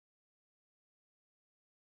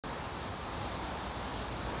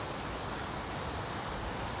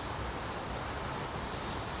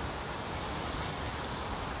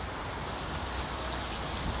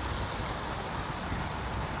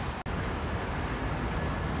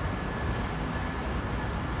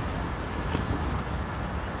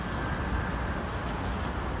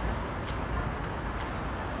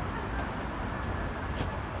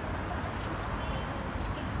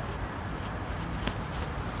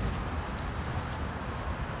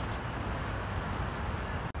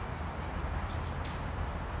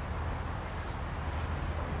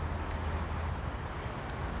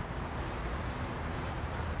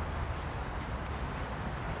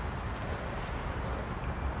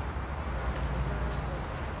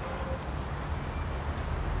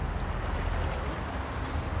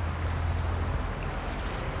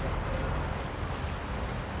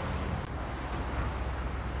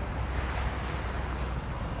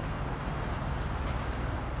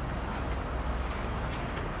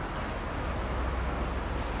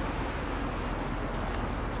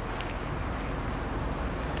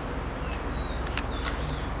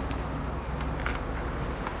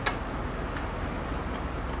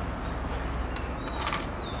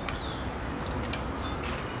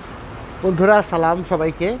বন্ধুরা সালাম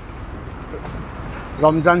সবাইকে।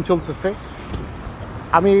 রমজান চলতেছে।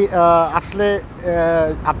 আমি আসলে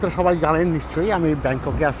আপনারা সবাই জানেন নিশ্চয়ই আমি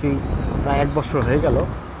ব্যাংককে আছি প্রায় 1 বছর হয়ে গেল।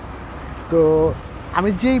 তো আমি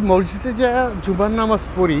যেই মসজিদে যা জুমার নামাজ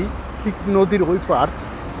পড়ি ঠিক নদীর ওই পার,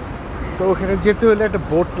 তো ওখানে যেতে হলে একটা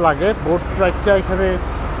বোট লাগে। বোট রাইডটা এখানে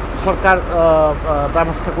সরকার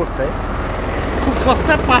ব্যবস্থা করছে, খুব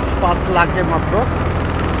সস্তায় 5 পাত লাগে মাত্র।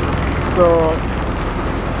 তো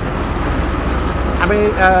আমি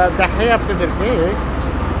দেখাই আপনাদেরকে,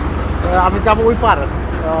 আমি যাব ওই পার,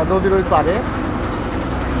 নদীর ওই পারে।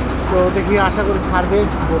 তো দেখি, আশা করি ছাড়বে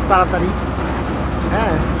খুব তাড়াতাড়ি।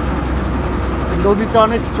 হ্যাঁ, নদীতে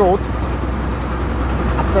অনেক স্রোত,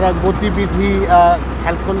 আপনারা গতিবিধি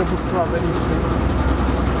খেয়াল করলে বুঝতে পারবেন নিশ্চয়ই।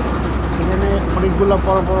 এখানে অনেকগুলো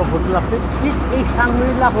বড় বড় হোটেল আছে। ঠিক এই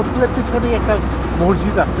সাংগ্রিলা হোটেলের পিছনেই একটা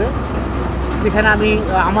মসজিদ আছে, যেখানে আমি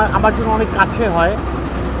আমার জন্য অনেক কাছে হয়,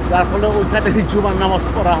 যার ফলে ওইখানে জুমার নামাজ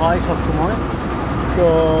পড়া হয় সবসময়। তো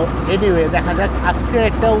এনিওয়ে, দেখা যাক। আজকে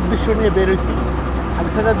একটা উদ্দেশ্য নিয়ে বেরোইছি। আমি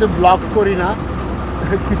সাধারণত ব্লগ করি না,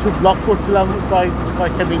 কিছু ব্লগ করছিলাম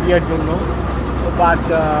কয়েকটা মিডিয়ার জন্য, but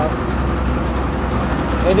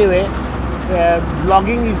anyway,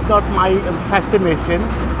 blogging is not my fascination.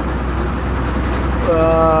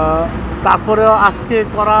 তারপরেও আজকে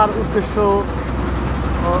করার উদ্দেশ্য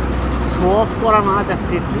শো অফ করা না,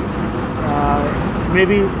 definitely.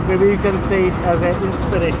 Maybe you can say it as an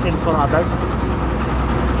inspiration for others.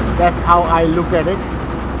 That's how I look at it.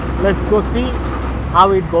 Let's go see how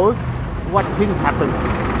it goes, what thing happens.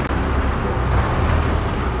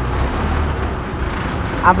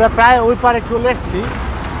 আমরা প্রায় ওই পারে চলে এসেছি।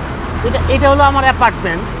 এটা হলো আমার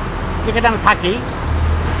অ্যাপার্টমেন্ট, যেখানে আমি থাকি।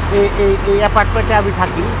 এই অ্যাপার্টমেন্টে আমি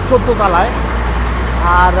থাকি 14 তলায়।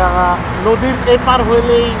 আর নদীর এই পার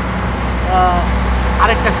হইলেই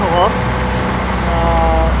আরেকটা শহর।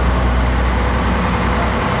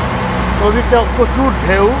 নদীতে প্রচুর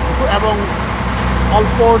ঢেউ, এবং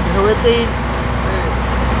অল্প ঢেউতেই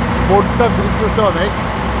বোটটা ঘুরতেছে অনেক।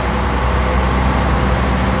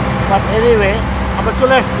 বাট এনিওয়ে, আমরা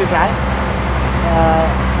চলে আসছি প্রায়।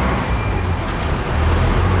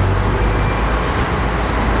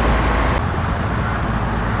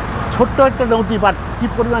 ছোট্ট একটা নদী, বাট কী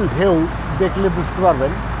পরিমাণ ঢেউ দেখলে বুঝতে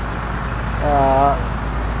পারবেন।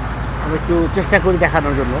 আমি একটু চেষ্টা করি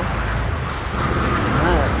দেখানোর জন্য।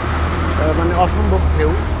 হ্যাঁ, মানে অসম্ভব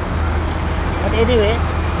ঢেউ। বাট এনিওয়ে,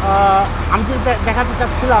 আমি যে দেখাতে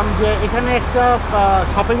চাচ্ছিলাম যে এখানে একটা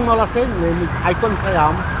শপিং মল আছে, আইকন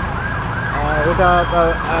সায়াম। এটা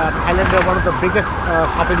থাইল্যান্ডের one of the biggest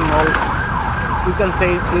shopping mall, you can say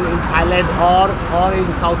in Thailand or in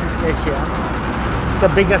south east Asia. The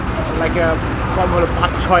biggest, like কম হলো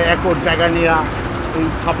 5-6 একর জায়গা নিয়ে এই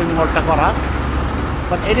শপিং মলটা করা।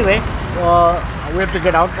 But anyway, we have to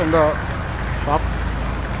get out from the shop.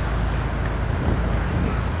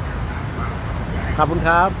 Kabun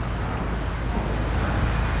khab.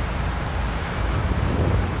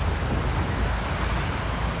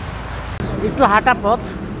 একটু হাঁটা পথ,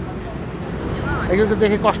 এগুলোকে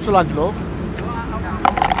দেখে কষ্ট লাগলো।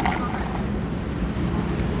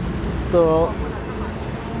 তো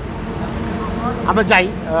আমরা যাই,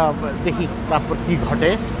 দেখি তারপর কি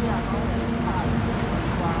ঘটে।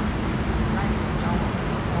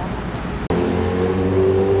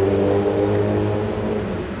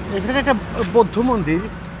 এখানে একটা বৌদ্ধ মন্দির।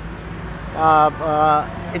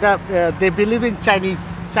 এটা দে বিলিভ ইন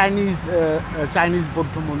চাইনিজ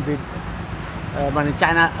বৌদ্ধ মন্দির। মানে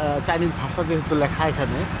চাইনিজ ভাষা যেহেতু লেখা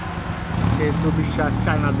এখানে, সেহেতু বিশ্বাস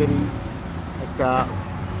চায়নাদেরই একটা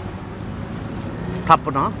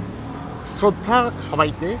স্থাপনা। শ্রদ্ধা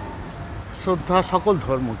সবাইকে, শ্রদ্ধা সকল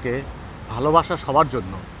ধর্মকে, ভালোবাসা সবার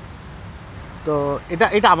জন্য। তো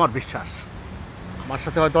এটা আমার বিশ্বাস। আমার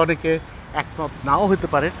সাথে হয়তো অনেকে একমত নাও হতে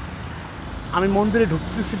পারে। আমি মন্দিরে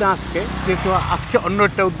ঢুকতেছি না আজকে, যেহেতু আজকে অন্য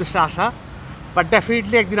একটা উদ্দেশ্যে আসা। বাট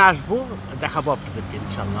ডেফিনেটলি একদিন আসবো, দেখাবো আপনাদেরকে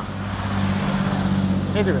ইনশাল্লাহ।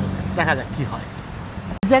 দেখা যাক কী হয়।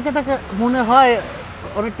 জায়গাটাকে মনে হয়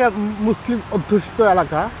অনেকটা মুসলিম অধ্যুষিত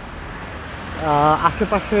এলাকা।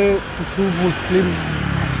 আশেপাশে কিছু মুসলিম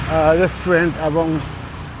রেস্টুরেন্ট এবং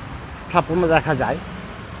স্থাপনা দেখা যায়।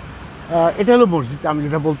 এটা হলো মসজিদ, আমি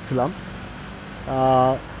যেটা বলছিলাম।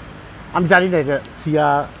 আমি জানি না এটা সিয়া,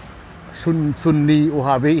 সুন্নি,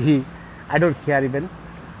 Wahhabi, I don't care even.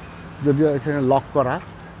 যদিও এখানে লক করা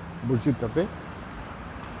মসজিদটাতে,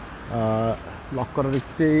 লক করা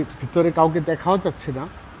দেখছি, ভিতরে কাউকে দেখাও যাচ্ছে না।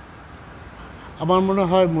 আমার মনে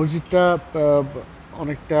হয় মসজিদটা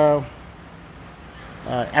অনেকটা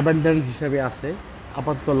অ্যাবান্ডেন্ট হিসেবে আছে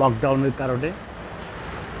আপাতত লকডাউনের কারণে।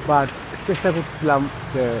 বাট চেষ্টা করছিলাম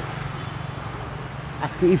যে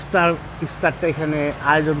আজকে ইফতারটা এখানে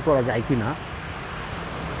আয়োজন করা যায় কি না,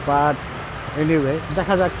 বাট এনিওয়ে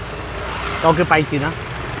দেখা যাক কাউকে পাই কি না।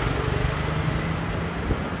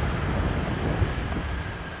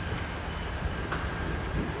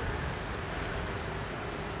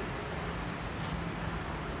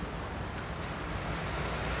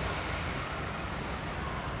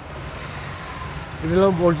 এটা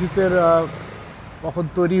হলো মসজিদের কখন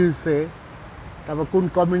তৈরি হয়েছে, তারপর কোন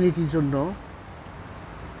কমিউনিটির জন্য।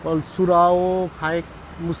 called Surao Haik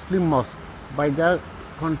Muslim Mosque by the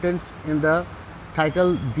contents in the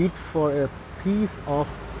title deed for a piece of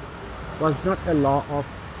was not a law of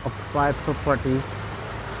occupied properties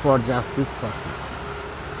for justice person.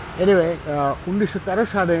 Anyway, 1913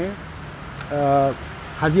 সালে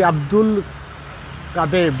হাজি আব্দুল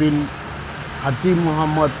কাদের বিন Haji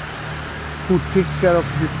Mohammad who took care of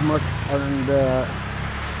this mosque and the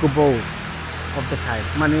Kubo of the time,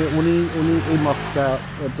 মানে উনি এই মসজিদটা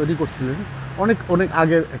তৈরি করছিলেন অনেক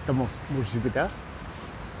আগের একটা মসজিদ এটা।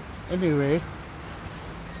 এনিওয়ে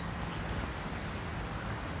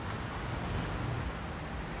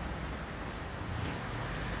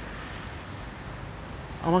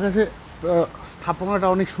আমার কাছে স্থাপনাটা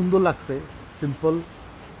অনেক সুন্দর লাগছে, সিম্পল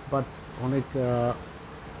বাট অনেক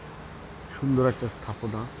সুন্দর একটা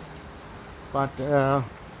স্থাপনা। বাট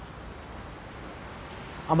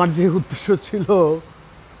আমার যে উদ্দেশ্য ছিল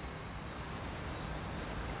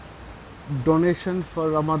donation for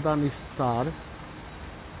Ramadan iftar,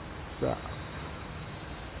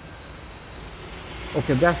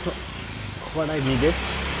 okay that's what I needed.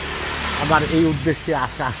 আমার এই উদ্দেশ্যে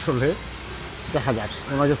আসা আসলে দেখা যাক,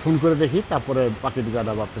 ওনাকে ফোন করে দেখি, তারপরে বাকিটি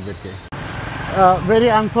জানাবো আপনাদেরকে। Very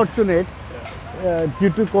unfortunate due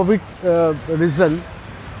to Covid reason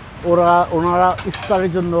ওনারা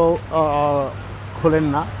ইফতারের জন্য খোলেন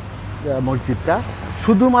না মসজিদটা,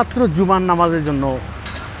 শুধুমাত্র জুমার নামাজের জন্য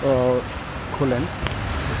খোলেন।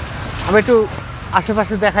 আমি একটু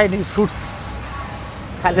আশেপাশে দেখাইনি ফ্রুটস,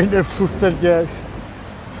 থাইল্যান্ডের ফ্রুটসের যে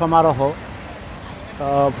সমারোহ,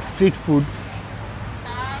 street food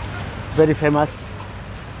very famous.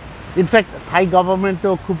 In fact থাই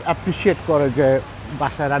গভর্নমেন্টও খুব অ্যাপ্রিসিয়েট করে যে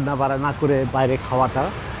বাসায় রান্না বান্না না করে বাইরে খাওয়াটা।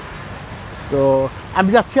 তো আমি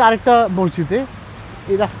যাচ্ছি আরেকটা মসজিদে,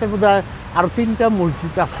 এই রাস্তার মধ্যে আরও 3টা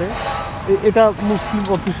মসজিদ আছে, এটা মুসলিম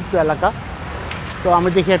অধ্যুষিত এলাকা। তো আমি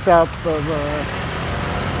দেখি একটা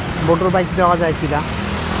মোটর বাইক যাওয়া যায় কিনা।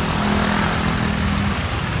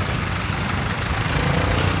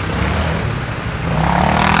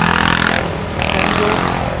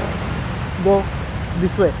 Go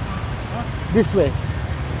this way. This way.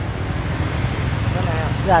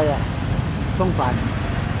 Yeah. Không phải.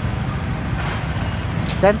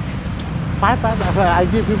 Then, five. I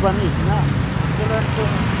give you money. No.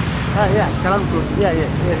 Yeah, Chalanpur.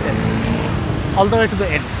 Yeah. All the way to the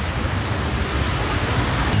end.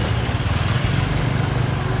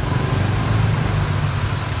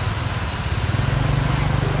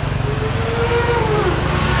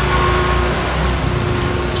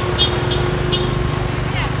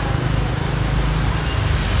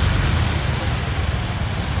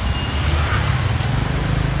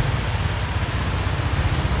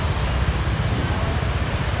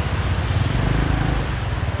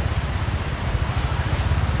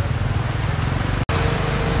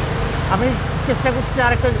 আমি চেষ্টা করছি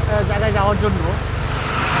আরেকটা জায়গায় যাওয়ার জন্য,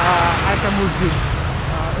 আরেকটা মসজিদ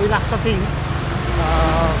এই রাস্তাতেই।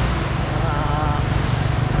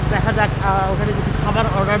 দেখা যাক ওখানে কিছু খাবার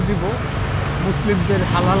অর্ডার দিব, মুসলিমদের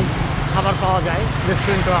হালাল খাবার পাওয়া যায়,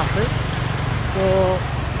 রেস্টুরেন্টও আছে। তো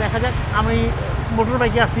দেখা যাক, আমি মোটর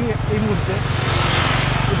বাইকে আছি এই মুহূর্তে,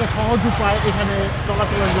 এটা সহজ উপায় এখানে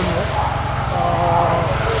চলাচলের জন্য,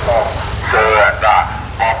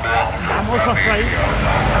 দামও সস্তায়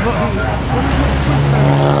এবং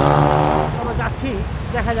আমরা যাচ্ছি,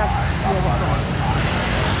 দেখা যাক কি অবস্থা হয়।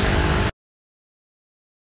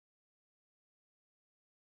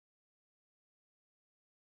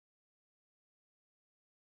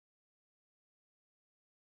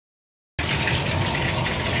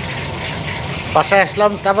 বাসায়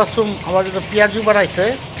আসলাম, তাবাসসুম আমার জন্য পেঁয়াজু বানাইছে,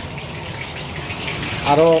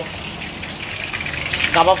 আরও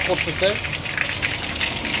কাবাব করতেছে।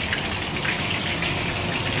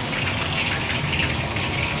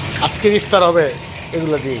 আজকের ইফতার হবে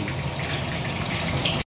এগুলো দিয়েই।